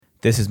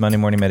This is Monday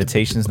Morning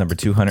Meditations number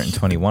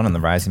 221 on the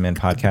Rising Man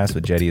podcast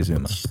with Jeddy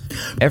Azuma.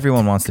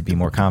 Everyone wants to be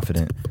more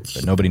confident,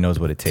 but nobody knows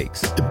what it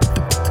takes.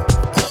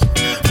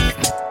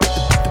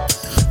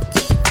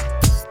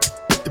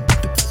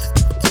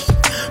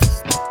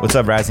 What's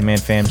up, Rising Man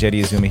fam?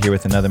 Jeddy Azuma here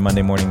with another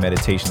Monday Morning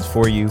Meditations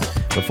for you.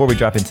 Before we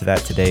drop into that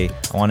today,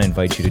 I want to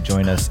invite you to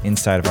join us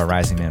inside of our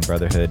Rising Man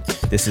Brotherhood.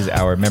 This is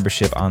our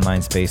membership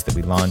online space that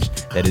we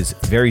launched that is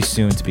very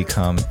soon to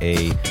become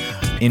a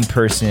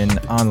in-person,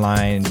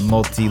 online,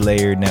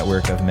 multi-layered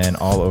network of men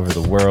all over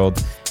the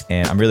world.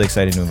 And I'm really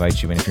excited to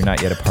invite you. And if you're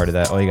not yet a part of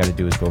that, all you got to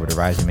do is go over to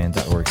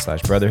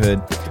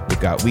risingman.org/brotherhood. We've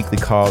got weekly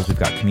calls, we've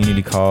got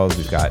community calls,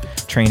 we've got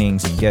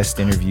trainings and guest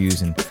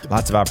interviews and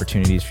lots of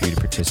opportunities for you to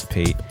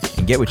participate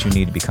and get what you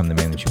need to become the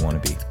man that you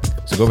want to be.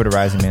 So go over to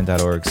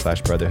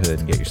risingman.org/brotherhood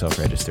and get yourself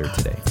registered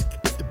today.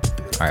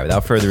 All right,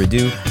 without further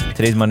ado,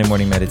 today's Monday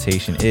morning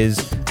meditation is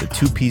the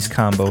two-piece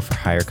combo for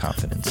higher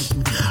confidence.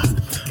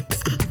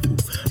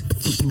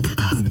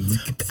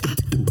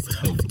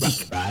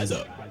 Rise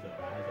up.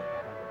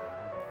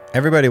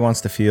 Everybody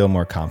wants to feel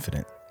more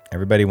confident.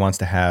 Everybody wants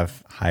to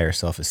have higher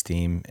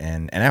self-esteem,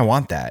 and I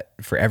want that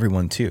for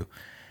everyone too.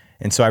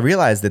 And so I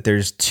realized that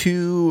there's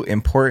two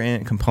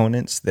important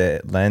components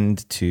that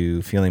lend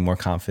to feeling more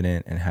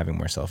confident and having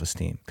more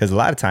self-esteem. Because a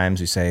lot of times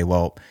we say,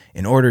 well,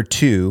 in order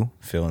to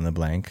fill in the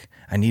blank,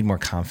 I need more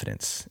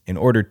confidence. In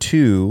order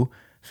to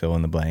fill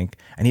in the blank,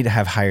 I need to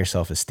have higher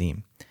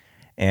self-esteem.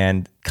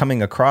 And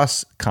coming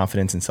across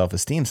confidence and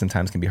self-esteem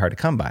sometimes can be hard to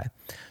come by.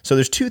 So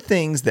there's two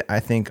things that I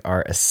think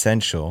are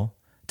essential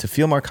to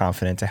feel more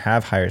confident, to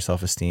have higher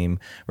self-esteem,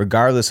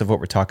 regardless of what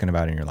we're talking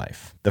about in your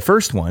life. The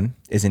first one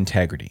is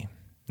integrity.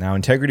 Now,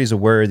 integrity is a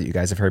word that you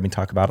guys have heard me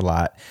talk about a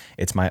lot.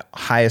 It's my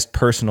highest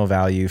personal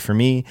value. For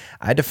me,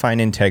 I define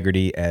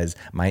integrity as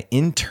my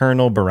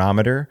internal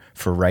barometer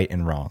for right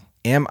and wrong.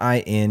 Am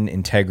I in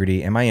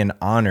integrity? Am I in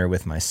honor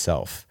with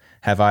myself?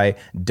 Have I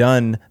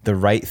done the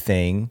right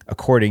thing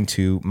according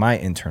to my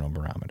internal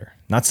barometer,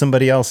 not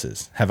somebody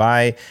else's? Have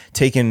I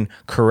taken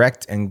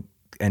correct and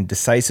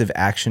decisive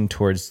action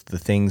towards the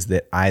things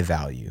that I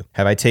value?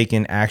 Have I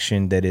taken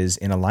action that is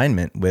in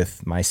alignment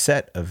with my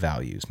set of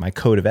values, my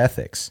code of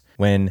ethics?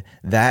 When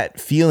that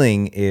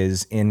feeling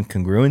is in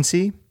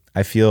congruency,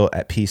 I feel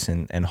at peace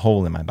and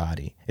whole in my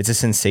body. It's a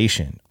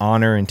sensation.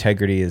 Honor,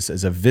 integrity is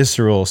a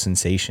visceral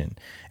sensation.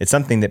 It's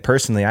something that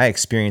personally I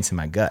experience in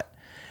my gut.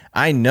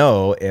 I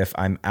know if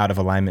I'm out of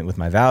alignment with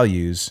my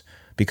values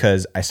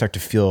because I start to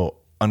feel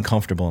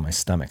uncomfortable in my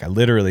stomach. I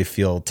literally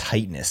feel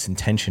tightness and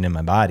tension in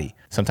my body.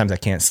 Sometimes I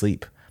can't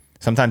sleep.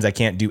 Sometimes I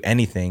can't do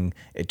anything.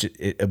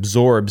 It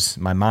absorbs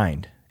my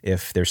mind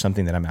if there's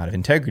something that I'm out of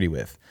integrity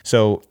with.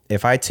 So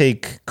if I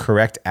take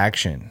correct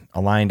action,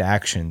 aligned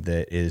action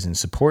that is in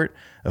support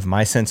of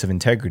my sense of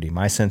integrity,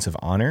 my sense of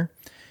honor,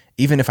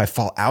 even if I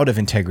fall out of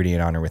integrity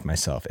and honor with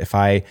myself, if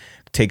I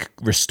take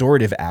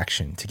restorative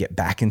action to get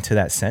back into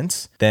that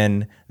sense,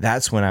 then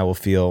that's when I will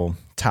feel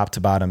top to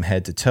bottom,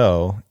 head to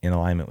toe in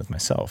alignment with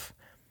myself.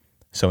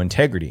 So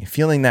integrity,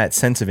 feeling that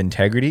sense of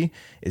integrity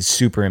is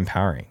super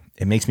empowering.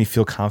 It makes me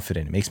feel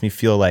confident. It makes me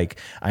feel like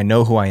I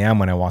know who I am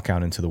when I walk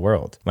out into the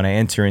world. When I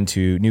enter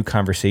into new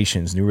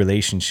conversations, new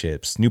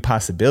relationships, new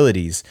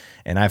possibilities,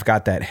 and I've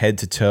got that head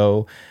to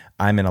toe,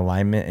 I'm in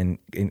alignment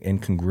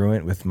and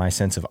congruent with my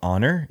sense of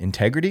honor,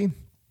 integrity,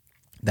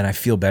 then I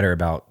feel better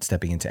about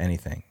stepping into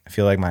anything. I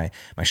feel like my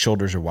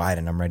shoulders are wide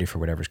and I'm ready for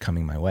whatever's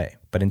coming my way.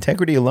 But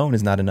integrity alone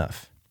is not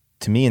enough.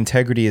 To me,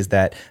 integrity is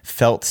that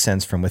felt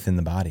sense from within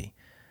the body.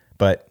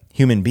 But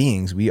human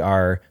beings, we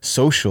are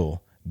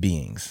social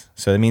beings.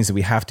 So that means that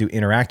we have to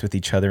interact with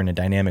each other in a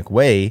dynamic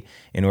way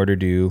in order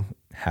to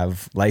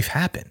have life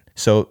happen.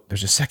 So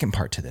there's a second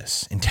part to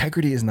this.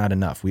 Integrity is not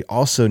enough. We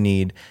also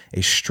need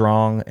a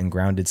strong and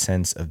grounded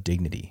sense of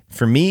dignity.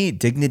 For me,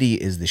 dignity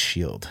is the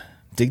shield.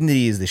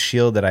 Dignity is the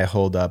shield that I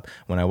hold up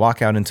when I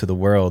walk out into the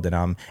world and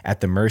I'm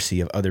at the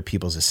mercy of other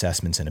people's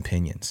assessments and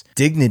opinions.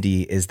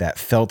 Dignity is that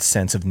felt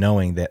sense of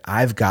knowing that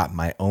I've got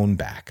my own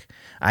back.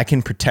 I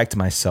can protect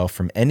myself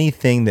from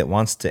anything that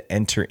wants to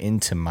enter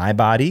into my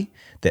body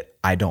that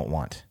I don't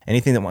want.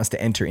 Anything that wants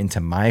to enter into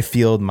my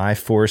field, my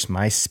force,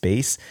 my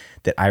space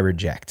that I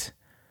reject.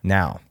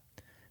 Now,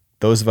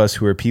 those of us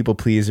who are people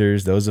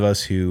pleasers, those of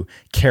us who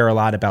care a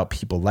lot about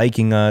people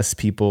liking us,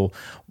 people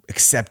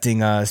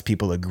accepting us,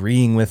 people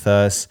agreeing with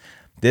us,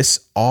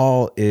 this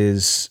all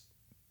is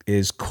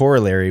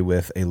corollary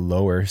with a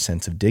lower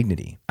sense of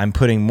dignity. I'm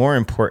putting more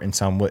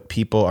importance on what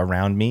people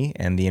around me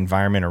and the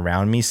environment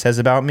around me says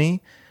about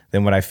me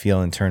than what I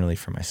feel internally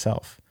for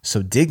myself.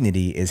 So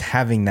dignity is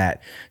having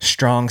that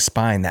strong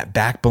spine, that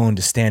backbone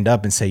to stand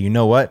up and say, you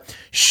know what?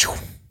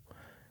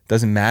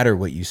 Doesn't matter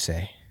what you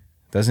say.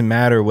 Doesn't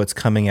matter what's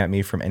coming at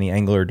me from any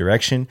angle or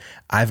direction.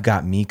 I've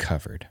got me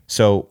covered.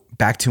 So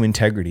back to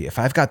integrity. If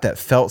I've got that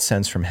felt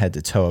sense from head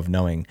to toe of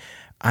knowing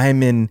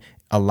I'm in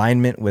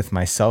alignment with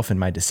myself and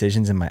my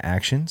decisions and my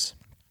actions,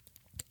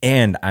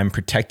 and I'm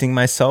protecting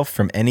myself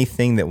from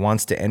anything that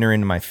wants to enter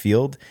into my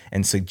field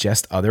and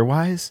suggest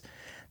otherwise,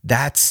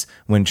 That's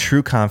when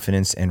true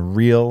confidence and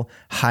real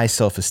high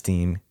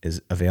self-esteem is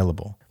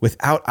available.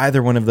 Without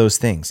either one of those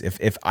things,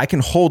 if I can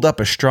hold up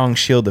a strong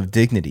shield of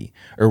dignity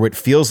or what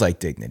feels like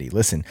dignity,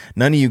 listen,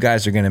 none of you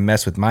guys are going to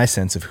mess with my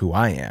sense of who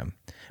I am.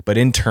 But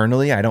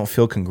internally, I don't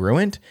feel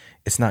congruent.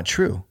 It's not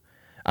true.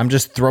 I'm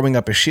just throwing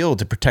up a shield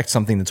to protect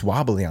something that's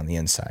wobbly on the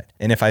inside.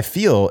 And if I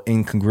feel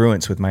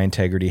incongruence with my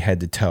integrity head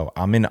to toe,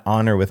 I'm in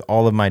honor with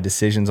all of my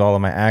decisions, all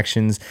of my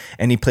actions.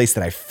 Any place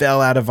that I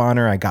fell out of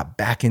honor, I got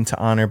back into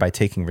honor by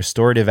taking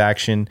restorative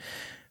action.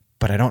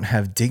 But I don't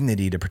have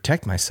dignity to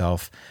protect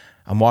myself.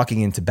 I'm walking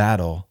into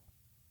battle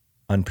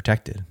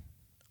unprotected,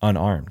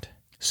 unarmed.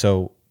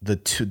 So the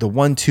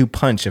 1-2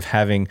 punch of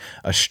having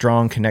a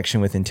strong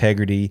connection with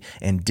integrity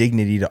and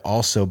dignity to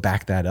also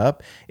back that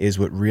up is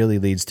what really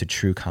leads to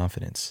true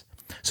confidence.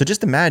 So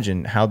just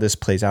imagine how this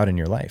plays out in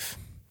your life.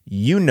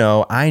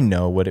 I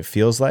know what it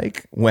feels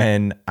like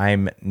when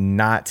I'm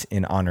not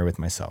in honor with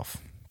myself.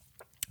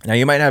 Now,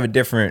 you might have a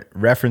different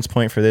reference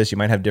point for this. You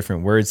might have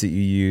different words that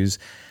you use.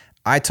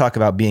 I talk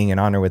about being in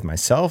honor with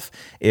myself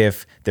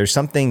if there's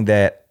something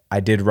that I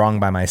did wrong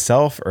by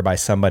myself or by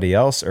somebody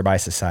else or by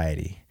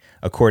society,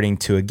 according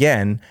to,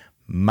 again,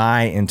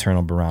 my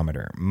internal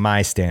barometer,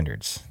 my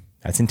standards.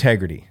 That's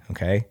integrity,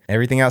 okay?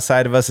 Everything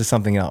outside of us is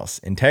something else.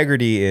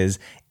 Integrity is,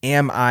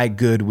 am I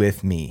good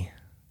with me?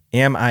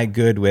 Am I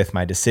good with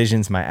my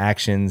decisions, my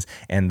actions,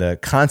 and the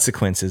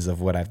consequences of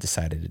what I've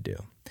decided to do?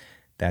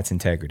 That's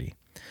integrity.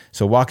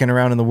 So walking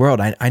around in the world,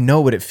 I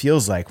know what it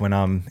feels like when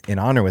I'm in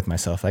honor with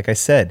myself. Like I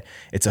said,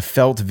 it's a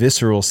felt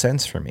visceral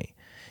sense for me.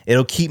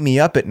 It'll keep me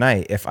up at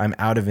night if I'm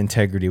out of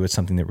integrity with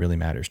something that really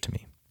matters to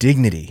me.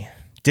 Dignity.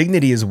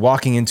 Dignity is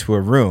walking into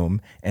a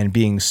room and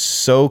being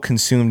so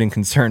consumed and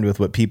concerned with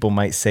what people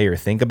might say or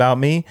think about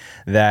me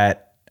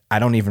that I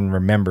don't even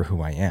remember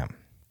who I am.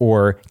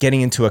 Or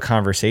getting into a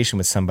conversation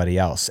with somebody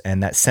else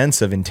and that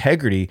sense of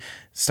integrity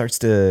starts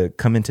to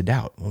come into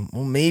doubt.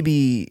 Well,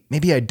 maybe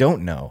I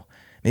don't know.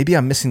 Maybe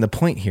I'm missing the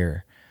point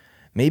here.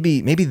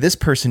 Maybe this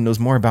person knows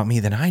more about me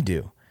than I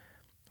do.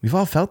 We've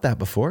all felt that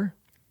before.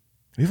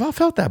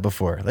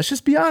 Let's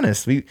just be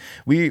honest.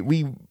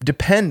 We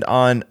depend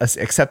on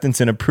acceptance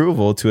and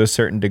approval to a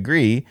certain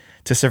degree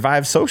to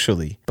survive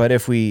socially. But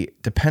if we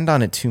depend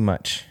on it too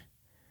much,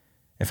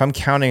 if I'm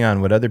counting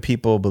on what other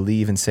people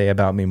believe and say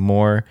about me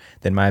more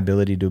than my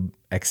ability to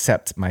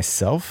accept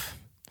myself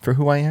for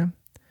who I am,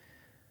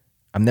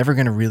 I'm never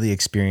going to really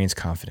experience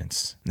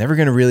confidence, never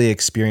going to really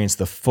experience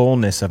the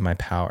fullness of my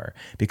power.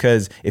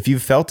 Because if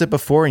you've felt it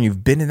before and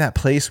you've been in that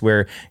place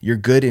where you're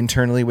good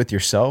internally with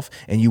yourself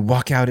and you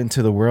walk out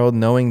into the world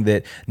knowing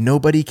that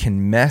nobody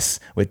can mess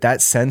with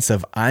that sense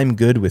of I'm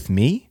good with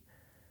me,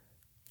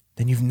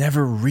 then you've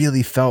never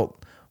really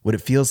felt what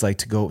it feels like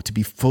to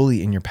be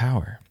fully in your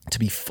power, to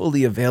be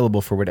fully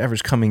available for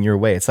whatever's coming your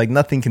way. It's like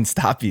nothing can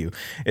stop you.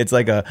 It's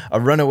like a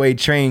runaway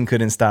train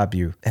couldn't stop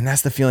you. And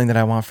that's the feeling that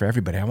I want for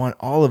everybody. I want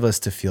all of us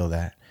to feel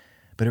that.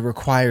 But it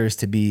requires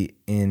to be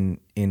in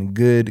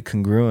good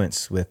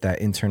congruence with that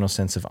internal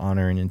sense of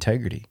honor and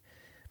integrity.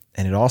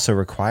 And it also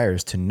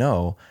requires to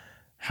know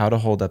how to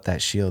hold up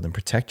that shield and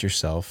protect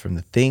yourself from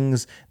the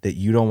things that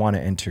you don't want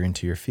to enter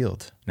into your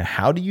field. Now,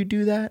 how do you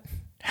do that?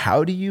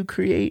 How do you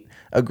create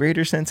a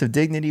greater sense of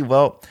dignity?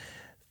 Well,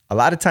 a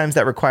lot of times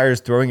that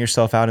requires throwing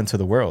yourself out into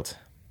the world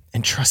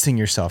and trusting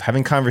yourself,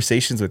 having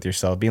conversations with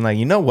yourself, being like,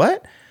 you know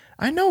what?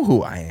 I know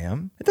who I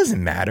am. It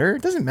doesn't matter.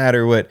 It doesn't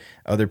matter what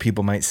other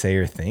people might say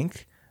or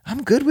think.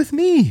 I'm good with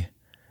me.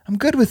 I'm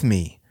good with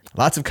me.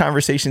 Lots of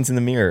conversations in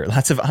the mirror,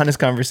 lots of honest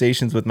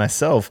conversations with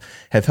myself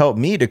have helped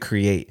me to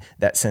create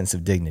that sense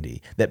of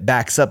dignity that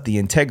backs up the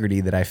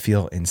integrity that I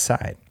feel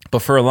inside.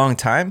 But for a long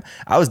time,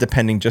 I was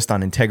depending just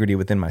on integrity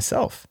within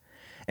myself.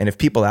 And if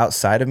people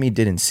outside of me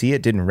didn't see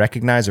it, didn't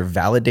recognize or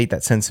validate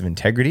that sense of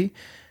integrity,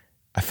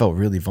 I felt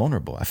really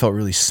vulnerable. I felt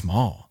really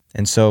small.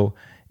 And so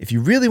if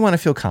you really want to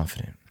feel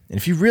confident, and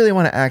if you really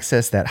want to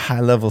access that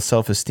high-level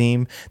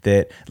self-esteem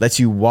that lets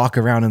you walk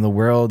around in the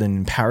world and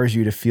empowers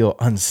you to feel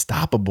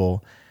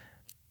unstoppable,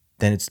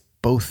 then it's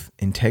both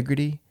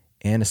integrity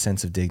and a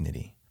sense of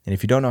dignity. And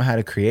if you don't know how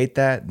to create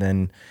that,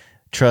 then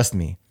trust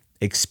me,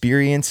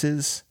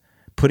 experiences,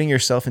 putting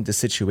yourself into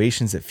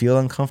situations that feel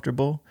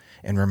uncomfortable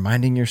and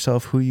reminding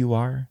yourself who you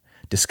are,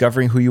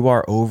 discovering who you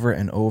are over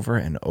and over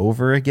and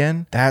over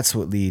again, that's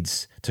what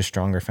leads to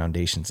stronger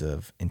foundations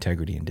of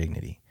integrity and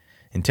dignity.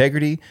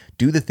 Integrity,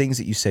 do the things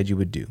that you said you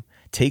would do.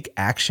 Take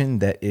action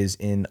that is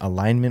in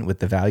alignment with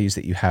the values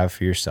that you have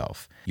for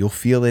yourself. You'll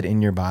feel it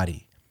in your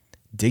body.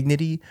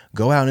 Dignity,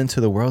 go out into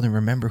the world and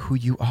remember who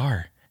you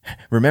are.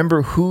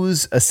 Remember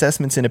whose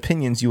assessments and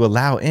opinions you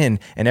allow in,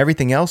 and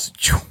everything else,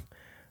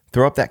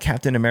 throw up that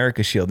Captain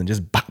America shield and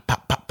just pop,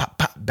 pop, pop, pop,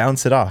 pop,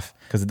 bounce it off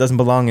because it doesn't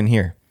belong in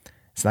here.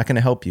 It's not going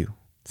to help you.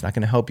 It's not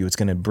going to help you. It's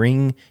going to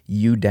bring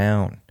you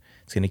down.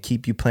 It's going to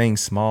keep you playing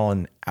small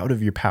and out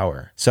of your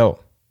power. So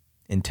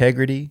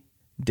integrity,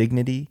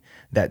 dignity,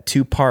 that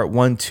 2-part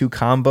 1-2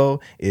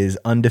 combo is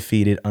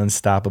undefeated,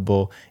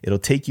 unstoppable. It'll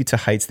take you to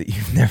heights that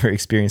you've never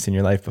experienced in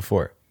your life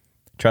before.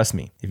 Trust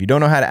me. If you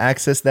don't know how to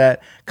access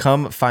that,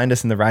 come find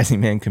us in the Rising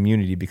Man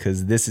community,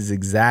 because this is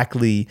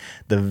exactly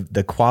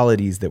the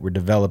qualities that we're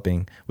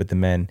developing with the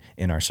men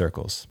in our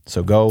circles.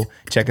 So go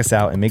check us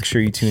out and make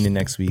sure you tune in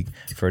next week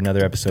for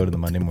another episode of the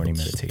Monday Morning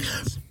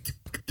Meditations.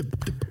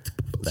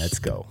 Let's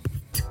go.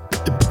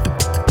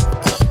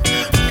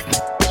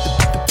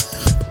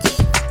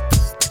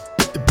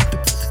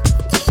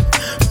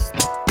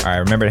 All right,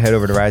 remember to head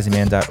over to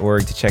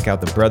risingman.org to check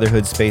out the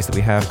brotherhood space that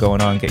we have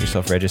going on. Get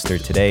yourself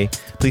registered today.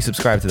 Please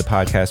subscribe to the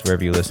podcast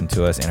wherever you listen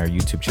to us, and our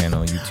YouTube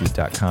channel,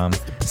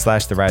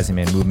 youtube.com/The Rising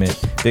Man Movement.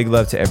 Big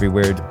love to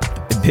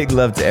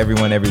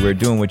everyone everywhere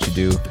doing what you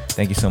do.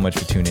 Thank you so much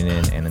for tuning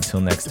in. And until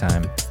next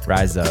time,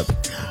 rise up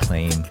and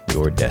claim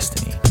your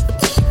destiny.